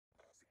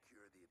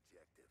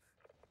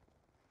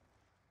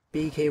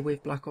Beag here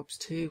with Black Ops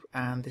 2,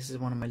 and this is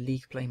one of my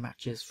league play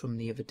matches from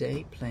the other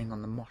day, playing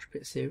on the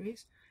Moshpit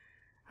Series.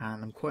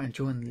 And I'm quite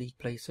enjoying the league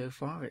play so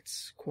far.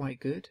 It's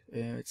quite good.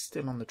 It's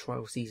still on the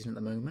trial season at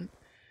the moment,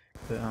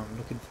 but I'm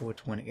looking forward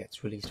to when it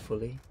gets released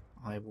fully.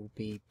 I will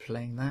be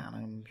playing that, and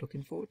I'm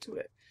looking forward to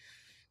it.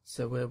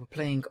 So we're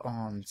playing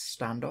on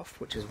Standoff,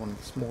 which is one of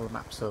the smaller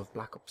maps of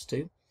Black Ops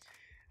 2,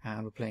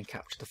 and we're playing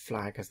Capture the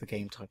Flag as the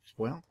game type as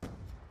well.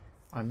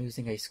 I'm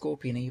using a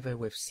Scorpion Evo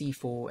with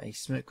C4, a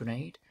smoke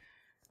grenade,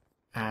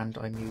 and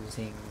I'm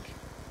using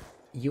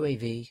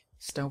UAV,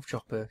 Stealth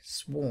Chopper,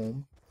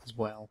 Swarm as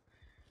well,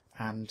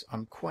 and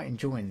I'm quite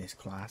enjoying this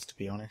class, to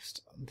be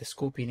honest. The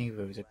Scorpion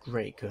Evo is a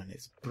great gun.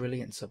 It's a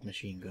brilliant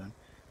submachine gun.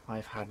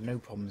 I've had no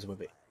problems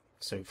with it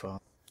so far.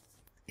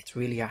 It's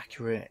really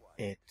accurate.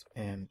 It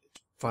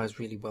fires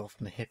really well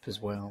from the hip as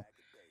well.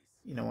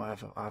 You know,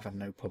 I've had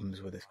no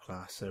problems with this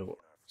class, so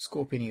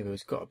Scorpion Evo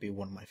has got to be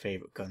one of my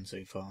favourite guns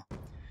so far.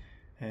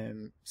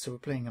 So we're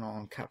playing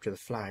on Capture the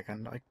Flag,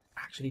 and I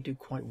actually do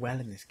quite well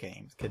in this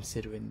game,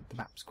 considering the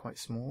map's quite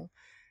small,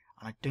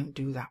 and I don't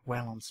do that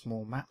well on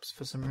small maps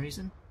for some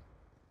reason.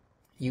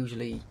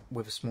 Usually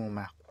with a small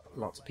map,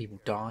 lots of people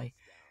die,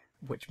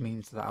 which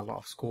means that a lot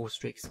of score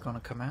streaks are going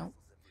to come out.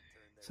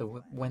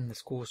 So when the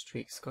score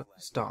streaks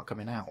start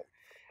coming out,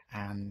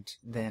 and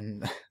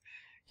then,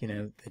 you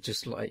know, they're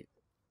just like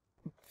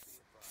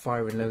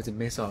firing loads of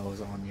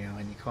missiles on you,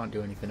 and you can't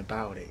do anything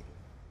about it.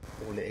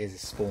 All it is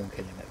spawn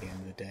killing at the end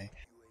of the day.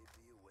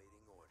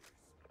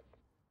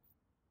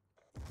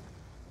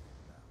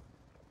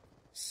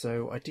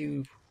 So I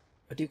do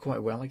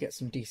quite well. I get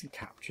some decent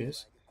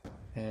captures.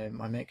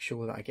 I make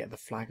sure that I get the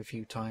flag a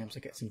few times. I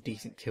get some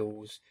decent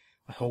kills.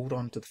 I hold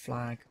on to the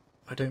flag.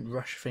 I don't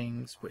rush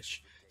things,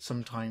 which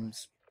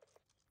sometimes,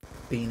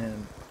 being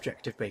an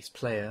objective-based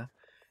player,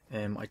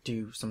 I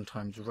do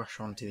sometimes rush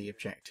onto the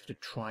objective to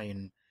try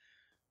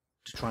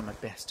my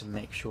best to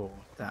make sure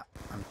that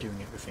I'm doing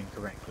everything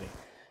correctly.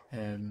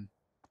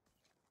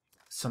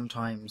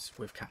 Sometimes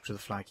with Capture the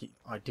Flag,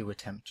 I do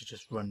attempt to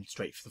just run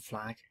straight for the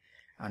flag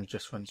and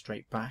just run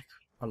straight back.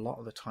 A lot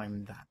of the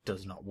time that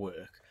does not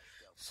work.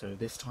 So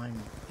this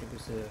time it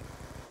was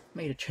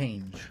made a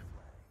change,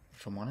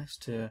 if I'm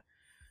honest, to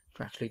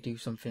actually do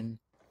something,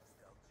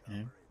 you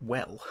know,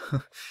 well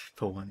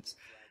for once.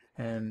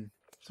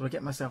 So I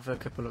get myself a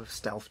couple of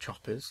stealth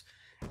choppers,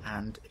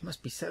 and it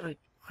must be said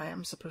I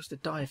am supposed to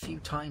die a few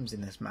times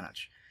in this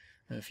match.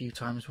 A few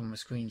times when my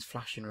screen's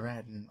flashing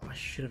red, and I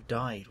should have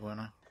died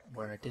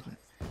where I didn't.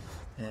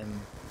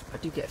 I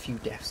do get a few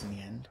deaths in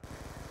the end,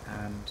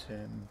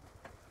 and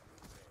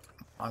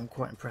I'm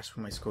quite impressed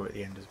with my score at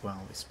the end as well,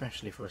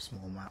 especially for a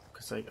small map,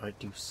 because I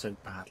do so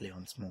badly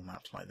on small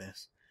maps like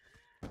this.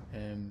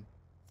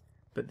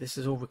 But this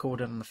is all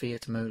recorded on the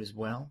theatre mode as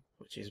well,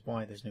 which is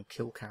why there's no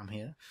kill cam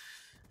here.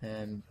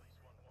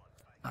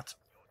 That's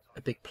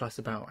a big plus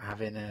about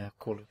having a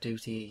Call of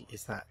Duty,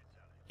 is that,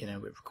 you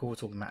know, it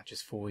records all the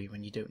matches for you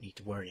and you don't need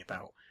to worry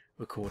about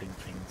recording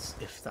things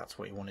if that's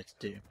what you wanted to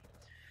do.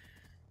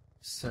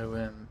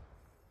 So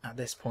at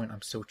this point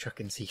I'm still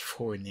chucking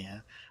C4 in the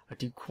air. I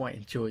do quite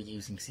enjoy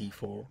using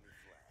C4.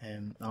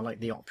 I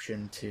like the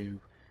option to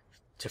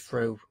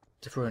throw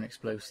an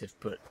explosive,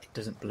 but it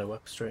doesn't blow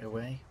up straight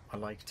away. I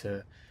like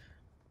to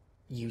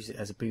use it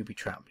as a booby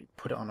trap,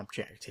 put it on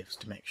objectives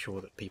to make sure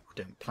that people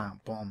don't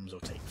plant bombs or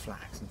take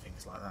flags and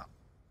things like that.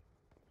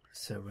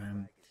 So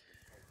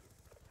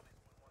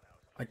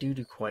I do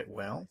quite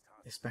well,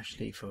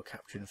 especially for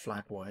capturing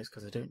flag wise,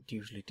 because I don't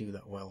usually do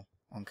that well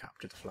on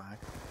Capture the Flag.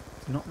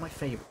 It's not my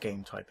favourite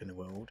game type in the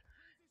world.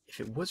 If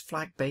it was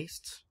flag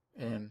based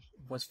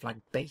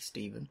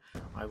even,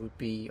 I would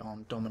be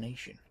on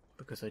Domination,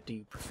 because I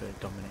do prefer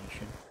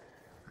Domination,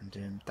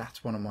 and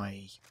that's one of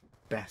my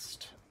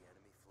best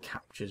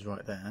captures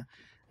right there.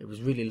 It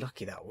was really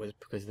lucky that was,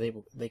 because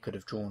they could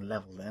have drawn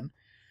level then,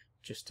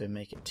 just to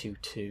make it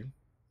 2-2,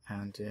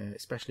 and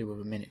especially with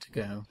a minute to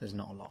go, there's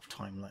not a lot of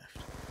time left.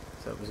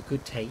 So it was a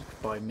good take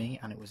by me,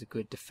 and it was a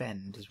good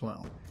defend as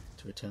well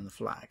to return the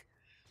flag.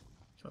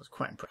 So I was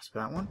quite impressed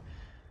with that one.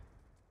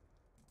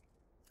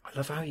 I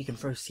love how you can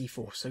throw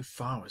C4 so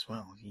far as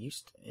well. You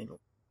used to,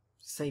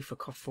 say for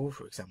COD 4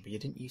 for example, you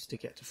didn't used to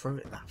get to throw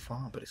it that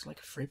far, but it's like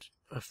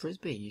a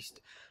frisbee. You used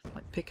to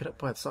like pick it up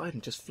by the side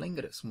and just fling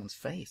it at someone's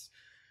face.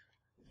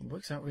 It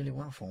works out really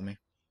well for me.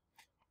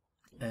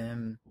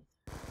 End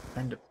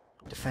up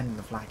defending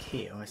the flag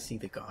here. I see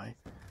the guy.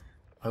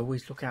 I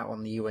always look out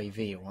on the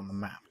UAV or on the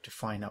map to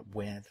find out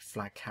where the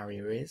flag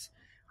carrier is,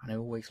 and I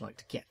always like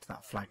to get to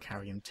that flag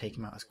carrier and take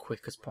him out as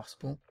quick as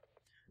possible.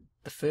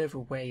 The further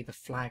away the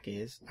flag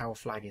is, our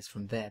flag is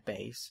from their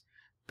base,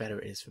 better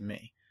it is for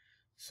me.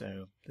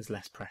 So there's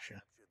less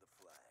pressure.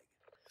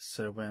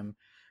 So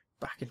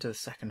back into the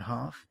second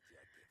half,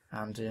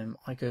 and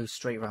I go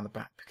straight around the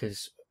back,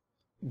 because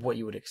what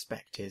you would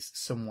expect is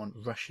someone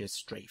rushes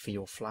straight for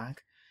your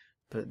flag,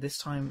 but this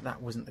time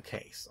that wasn't the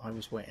case. I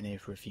was waiting here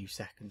for a few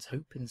seconds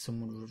hoping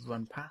someone would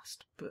run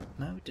past, but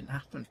no, it didn't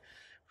happen,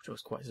 which I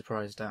was quite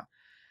surprised at.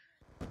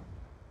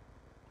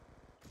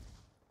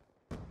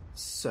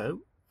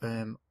 So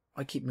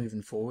I keep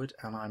moving forward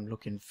and I'm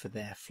looking for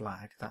their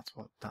flag. That's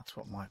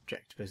what my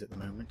objective is at the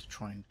moment, to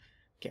try and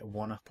get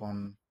one up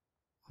on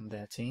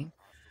their team.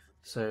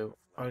 So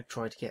I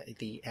try to get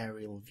the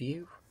aerial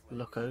view,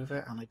 look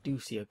over, and I do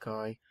see a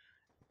guy.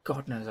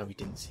 God knows how he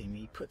didn't see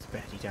me. He puts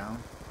Betty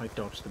down. I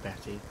dodge the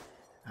Betty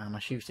and I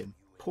shoot him.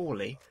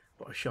 Poorly,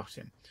 but I shot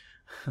him.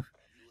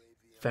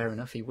 Fair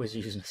enough, he was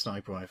using a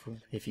sniper rifle.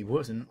 If he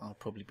wasn't, I'll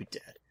probably be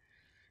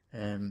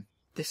dead.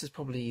 This is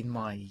probably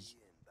my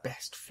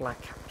best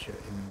flag capture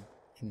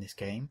in this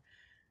game.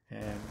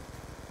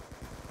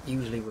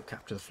 Usually with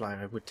capture the flag,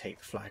 I would take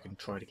the flag and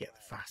try to get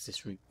the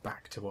fastest route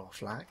back to our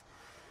flag.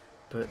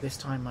 But this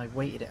time I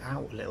waited it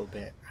out a little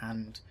bit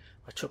and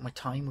I took my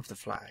time with the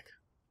flag.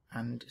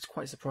 And it's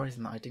quite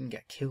surprising that I didn't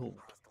get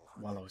killed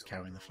while I was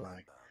carrying the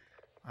flag.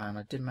 And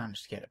I did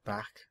manage to get it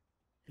back.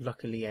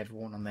 Luckily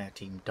everyone on their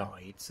team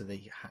died, so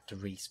they had to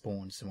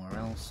respawn somewhere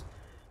else.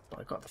 But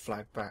I got the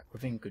flag back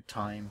within good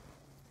time,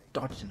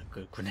 dodging a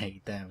good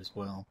grenade there as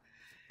well.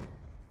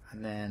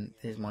 And then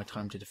here's my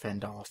time to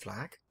defend our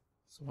flag.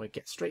 So I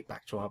get straight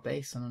back to our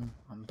base and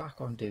I'm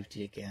back on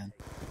duty again.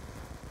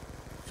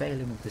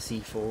 Failing with the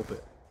C4,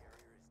 but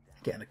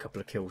getting a couple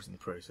of kills in the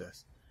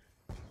process.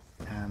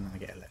 And then I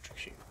get electric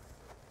shoot.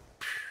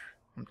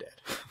 I'm dead.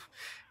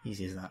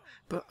 Easy as that.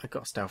 But I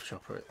got a stealth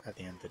chopper at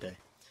the end of the day.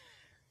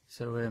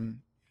 So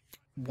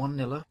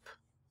 1-0 up.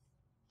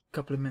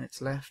 Couple of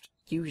minutes left.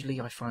 Usually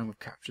I find with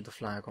capture the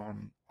flag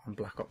on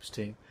Black Ops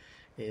 2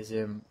 is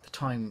the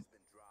time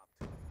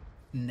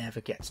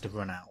never gets to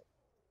run out.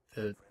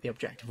 The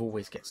objective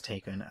always gets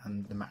taken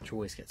and the match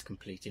always gets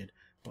completed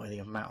by the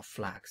amount of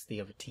flags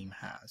the other team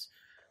has.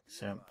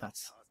 So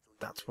that's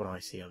what I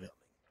see of it.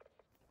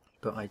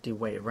 But I do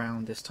wait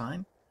around this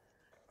time,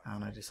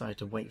 and I decided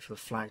to wait for the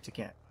flag to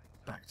get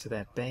back to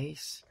their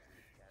base,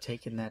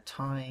 taking their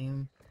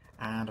time,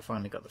 and I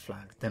finally got the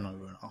flag. Then I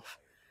run off.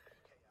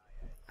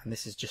 And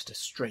this is just a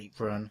straight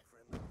run,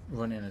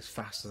 running as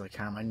fast as I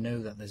can. I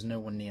know that there's no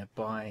one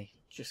nearby,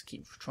 just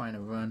keep trying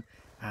to run,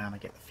 and I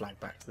get the flag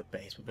back to the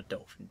base with a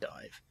dolphin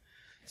dive.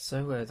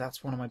 So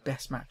that's one of my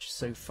best matches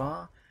so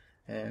far.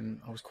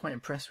 I was quite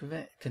impressed with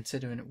it,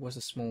 considering it was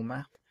a small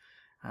map,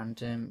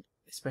 and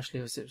especially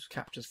as it was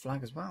capture's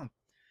flag as well.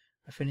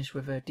 I finished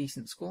with a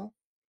decent score,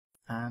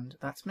 and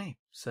that's me.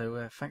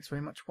 So thanks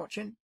very much for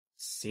watching.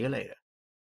 See you later.